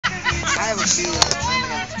have a few.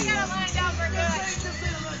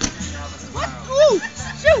 What? Ooh!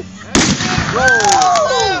 Shoot!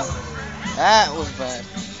 Whoa! That was bad.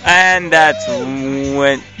 And that's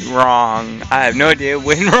went wrong. I have no idea.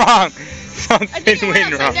 Went wrong. I Something think it went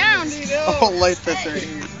went upside wrong. down, dude. Oh, light this right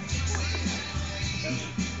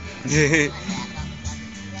here.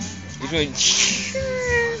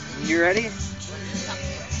 You ready?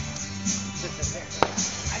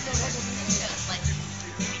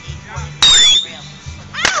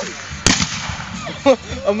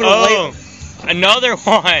 I'm gonna light. Another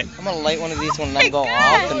one. I'm gonna light one of these when I go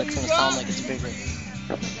off, and it's gonna sound like it's bigger.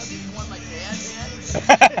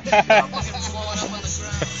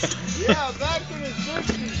 Yeah, back to the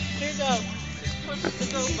 60s. Here you go.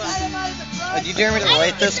 Do you dare me to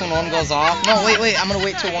light this when one goes off? No, wait. I'm gonna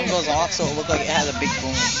wait till one goes off so it looks like it has a big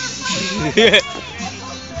boom.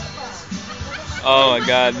 Oh my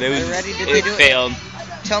God! Are you ready? Did It we do failed. it?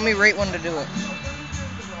 Tell me right when to do it.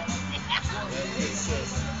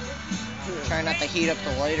 Try not to heat up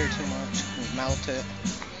the lighter too much. Melt it.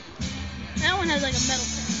 That one has like a metal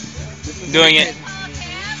thing. Doing it.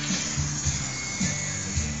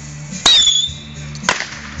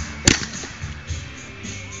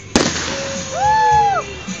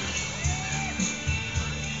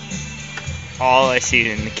 All I see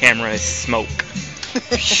in the camera is smoke.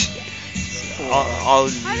 all How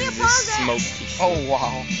do you is pause it? smoke. Oh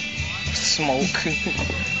wow, smoke.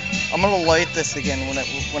 I'm gonna light this again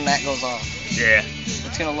when that goes off. Yeah.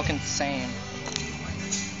 It's gonna look insane.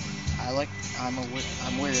 I'm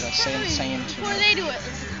weird. I say insane too Before much. they do it.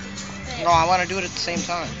 No, I want to do it at the same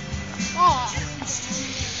time. Oh.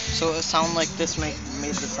 So it sound like this made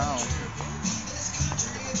the sound.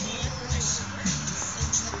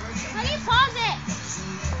 How do you pause it?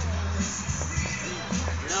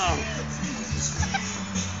 No.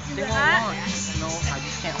 They won't launch. No, I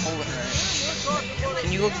just can't hold it right.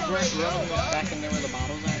 Can you look run back in there where the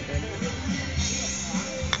bottles are?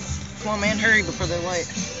 Come on, man, hurry before they light.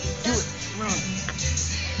 Do it. Run.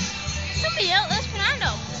 Somebody else. That's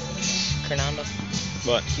Fernando. Fernando,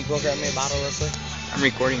 What? can you go grab me a bottle real quick? I'm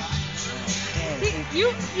recording. Damn,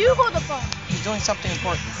 You hold the phone. he's doing something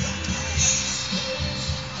important.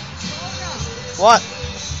 What?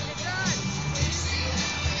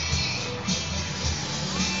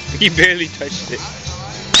 He barely touched it.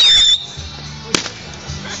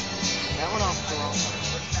 That went off the wrong one.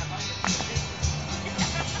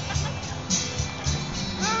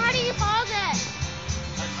 How do you pause it?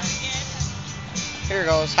 Here it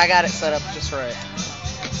goes. I got it set up just right.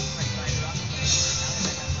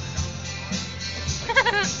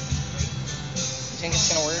 You think it's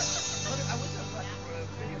gonna work?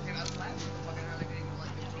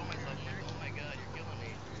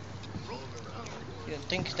 You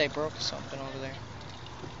think they broke something over there?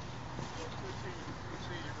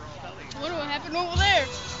 What happened over there?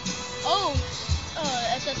 Oh,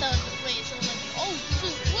 I thought that was the place. I was like, oh,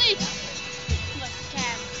 shoot, wait. Like a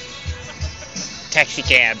cab. Taxi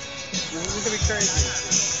cab. This is gonna be crazy.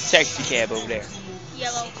 Taxi cab over there.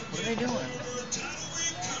 Yellow. What are they doing?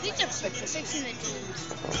 These are fixing the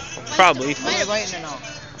tubes. Probably. What are they lighting it on?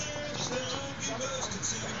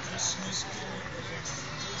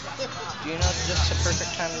 Do you know just the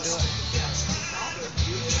perfect time to do it?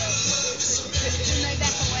 Turn right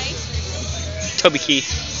back away. Toby Keith.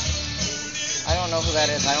 I don't know who that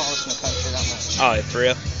is. I don't listen to country that much. Oh, for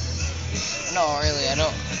real? No, really, I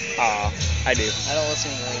don't. Oh, I do. I don't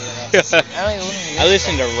listen to radio that much. I don't even listen to I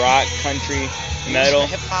listen to rock, country, metal.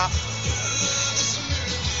 Hip hop.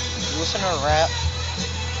 You listen to rap.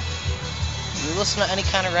 You listen to any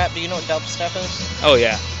kind of rap. Do you know what dubstep is? Oh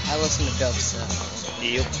yeah. I listen to dubstep.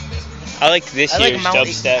 Yep. I like this year's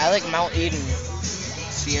dubstep. I like Mount Eden,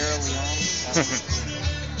 Sierra Leone.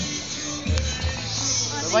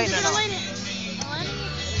 They're lighting it up.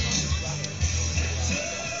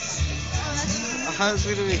 This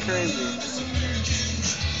is gonna be crazy.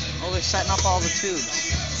 Oh, they're setting up all the tubes.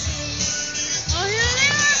 Oh, here they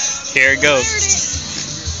are. Here it goes.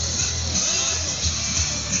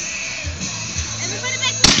 Everybody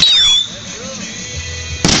back.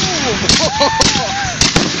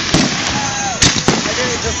 I did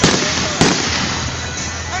it just like that.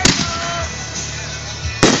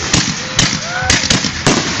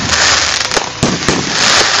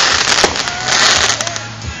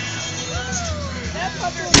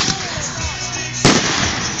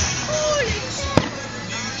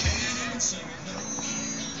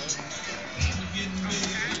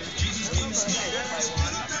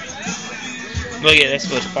 Look at this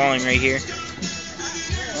was falling right here.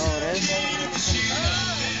 Oh, it is?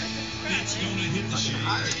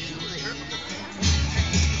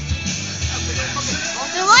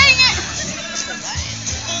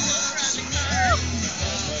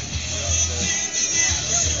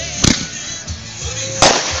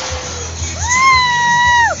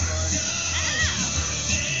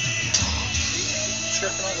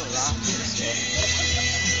 tripping over rocks and stuff.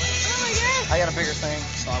 Oh my god. I got a bigger thing,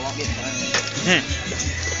 so I won't get burned. Hmm.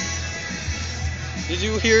 Did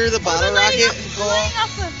you hear the bottle rocket go off? Off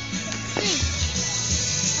the thing.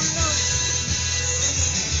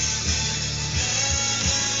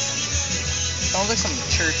 Sounds like some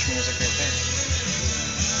church music right there.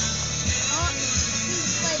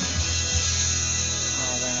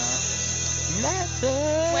 Oh, they're not.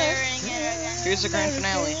 Wearing it again. Here's the grand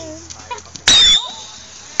finale.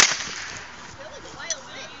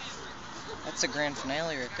 That's the grand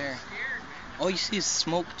finale right there. All you see is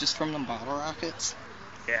smoke just from them bottle rockets.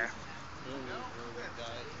 Yeah.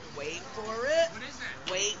 Wait for it.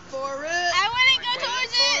 Wait for it. I wouldn't go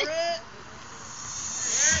towards it.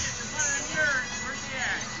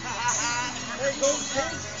 Hey, go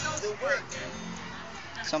take.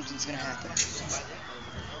 Something's gonna happen.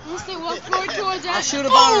 You say walk forward towards it. I'll shoot a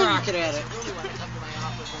bottle rocket at it.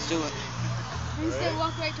 Let's do it. You say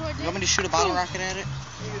walk right towards You it. want me to shoot a bottle rocket at it?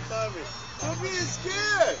 Don't be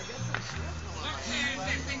scared.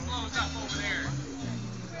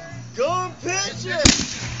 Go and pitch it.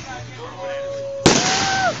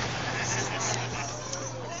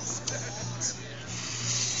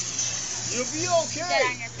 You'll be okay. Dead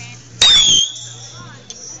on your pants.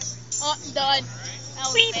 Oh, done. That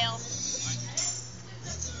was a fail.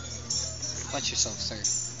 Watch yourself, sir.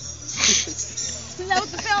 That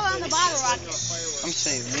was the fail on the bottle rocket. I'm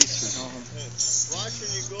saving these for home. Watch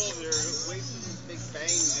when you go over there, wasting some big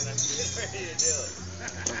bangs and I'm ready to do it.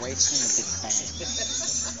 They're wasting the big bang.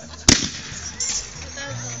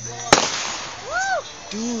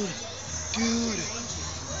 Dude.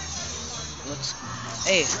 Let's.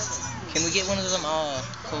 Hey, can we get one of them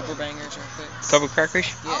Cobra bangers real quick? Cobra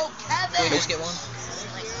crackers? Yeah. Can we just get one?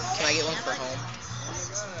 Can I get one for home?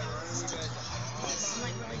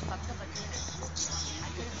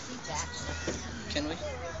 Can we?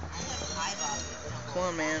 Come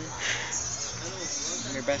on, man.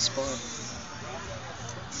 I'm your best bud.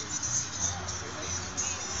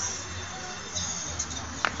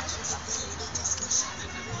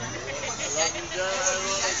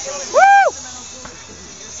 Woo!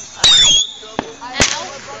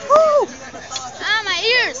 Ah, my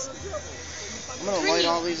ears. I'm gonna light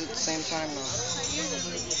all these at the same time though.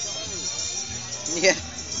 Yeah,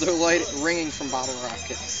 they're ringing from bottle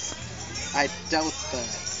rockets. I doubt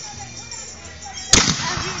that.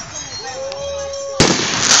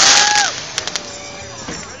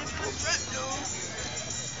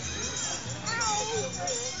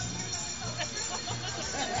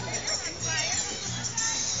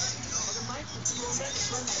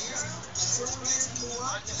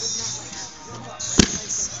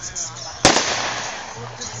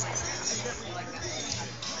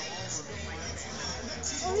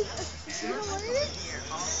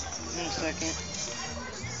 In a second.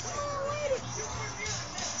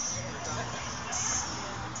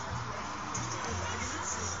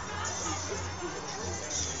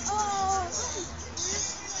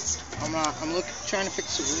 I'm trying to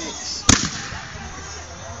fix the wicks.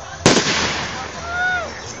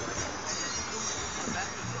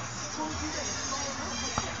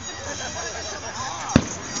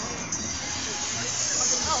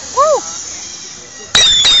 Woo!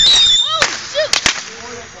 Oh, shoot!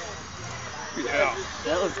 Yeah.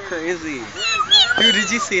 That was crazy. Dude, did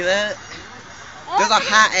you see that? There's a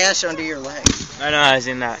hot ash under your leg. I know, I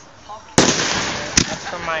seen that. That's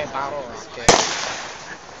from my bottle rocket.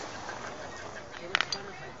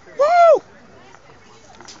 Woo!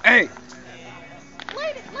 Hey!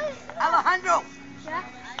 Light it. Alejandro. Yeah.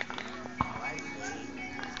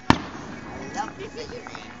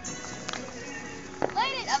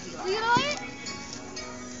 Light it. You gonna light it?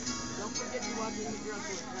 Don't forget to walk in the girls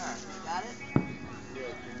in the car. Got it?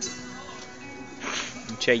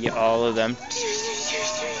 Show you all of them. Put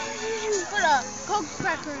a Coke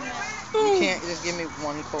cracker in it. You can't just give me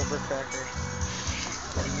one Cobra cracker.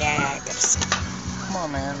 Come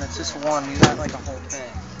on, man. It's just one. You got like a whole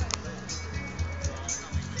pack.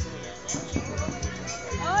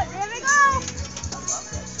 Oh, there we go.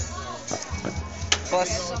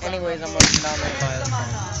 Plus, anyways, I'm gonna come down there and buy the thing.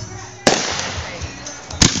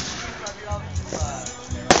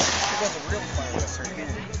 Here goes a real fireworks right here.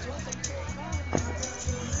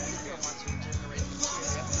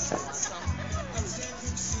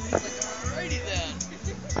 Alrighty then.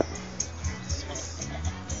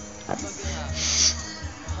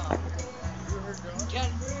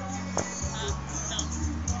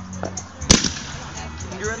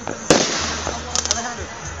 You ready for this? Alejandro,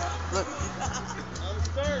 look. I'm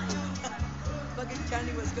starting. Fucking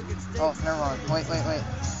Johnny was cooking steak. Oh, never mind. Wait.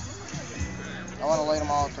 I want to light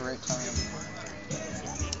them all at the right time.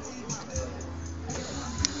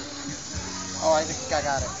 Oh, I think I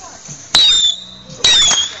got it.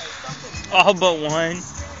 All but one.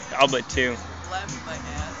 All but two.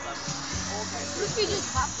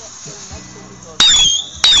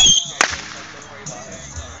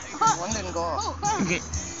 One didn't go off.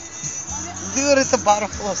 Dude, it's a bottle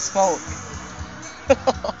full of smoke.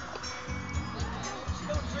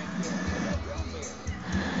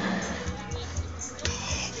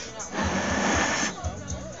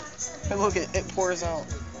 Hey, look, it pours out.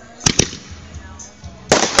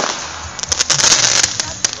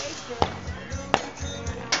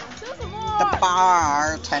 The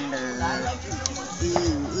bartender.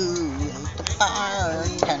 Ooh, the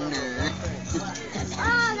bartender.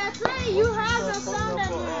 Ah, that's right. You have the sound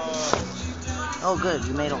that Oh, good,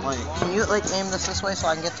 you made it light. Can you like aim this way so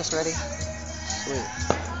I can get this ready? Sweet.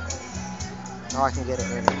 Now I can get it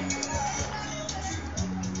ready.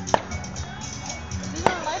 You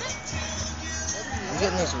gonna light it? I'm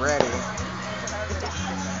getting these ready.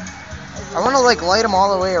 I want to like light them all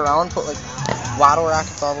the way around. Put like water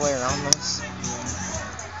rockets all the way around this.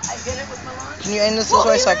 Can you aim this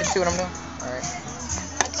way so I can see what I'm doing? All right.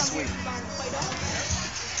 Sweet.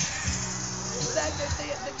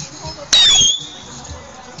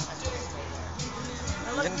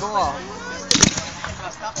 Didn't go off.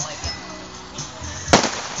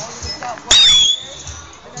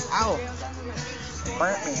 Ow.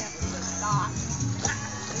 Burnt me.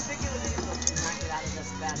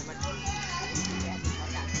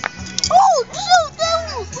 Oh, shoot, that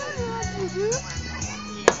was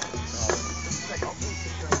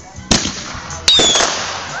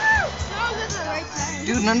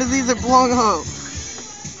Dude, none of these are blowing up.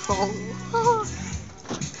 Oh.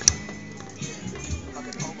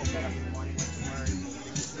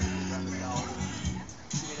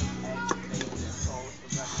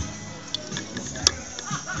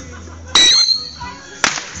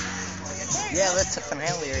 Yeah, that's a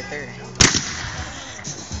finale right there.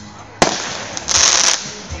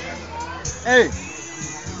 A,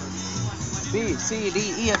 B, C, D,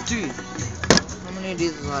 E, F, G. How many of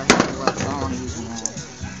these do I have left? I don't want to use them all.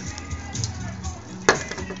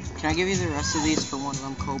 Can I give you the rest of these for one of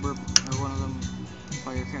them Cobra or one of them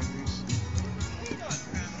firecrackers?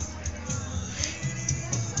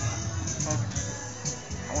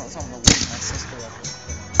 I want something to wake my sister up.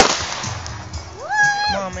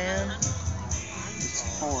 Come on, man. It's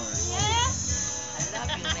 4. Yeah? I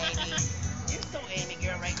love you, baby. You're so Amy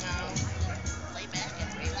girl right now. Lay back and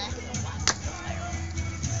relax and watch the fire.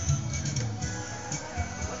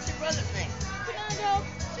 What's your brother's name? Fernando.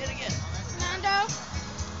 Say it again. Fernando.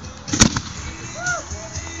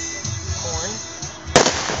 Corn.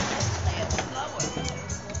 Say it slower.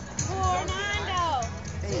 Fernando.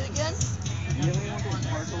 Say it again.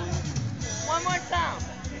 One more sound.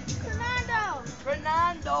 Fernando.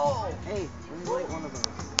 Fernando. Hey, let me light one of those.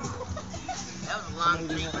 That was a long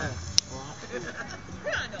dream.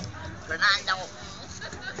 Fernando.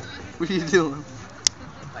 What are you doing?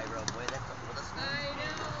 Pyro boy, that's what we'll listen to.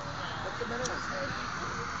 What's the middle one say?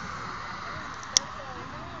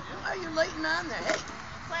 Why are you lighting on there? Hey.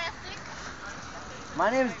 Plastic. My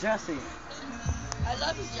name's Jesse. I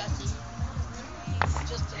love you, Jesse.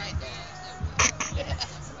 Just tonight, though.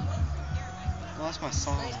 Oh, that's my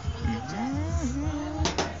song. Nice to meet you, Jesse.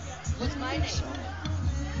 What's my name?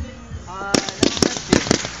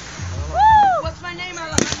 What's my name,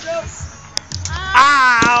 Alejandro?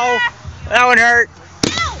 Ow! That one hurt.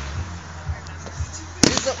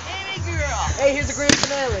 Amy girl. Hey, here's the grand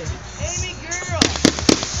finale. Amy girl.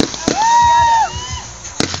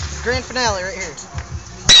 Grand finale right here.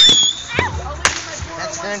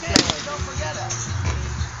 That's grand finale. Don't forget us.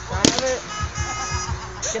 Can I have it?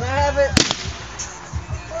 Can I have it?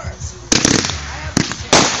 Of course.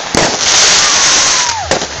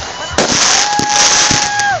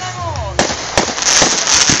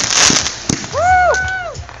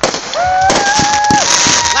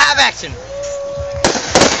 Live action.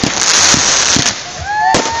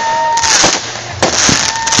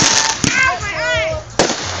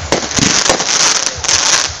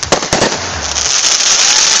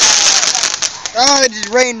 Oh, it just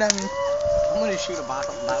rained on me. I'm gonna shoot a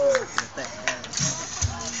bottle with that.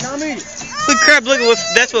 Tommy! Look, crap! Look at what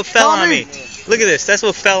that's what fell on me. Look at this. That's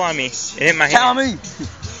what fell on me. It hit my hand. Tommy!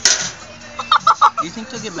 Do you think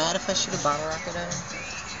they'll get mad if I shoot a bottle rocket at him?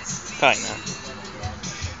 Probably not.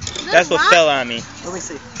 That's what fell on me. Let me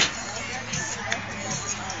see.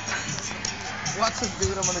 Watch this,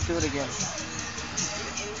 dude. I'm gonna do it again.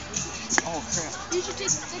 Oh crap! You should take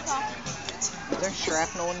the stick off. Is there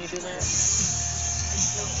shrapnel when you do that? Take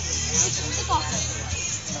the stick off.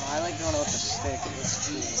 No, I like doing it with the stick. It's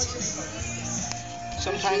easy.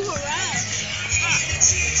 sometimes. Who's around?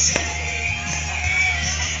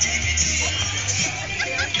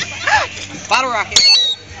 Bottle rocket.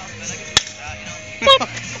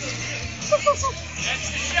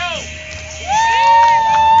 That's the show. Woo!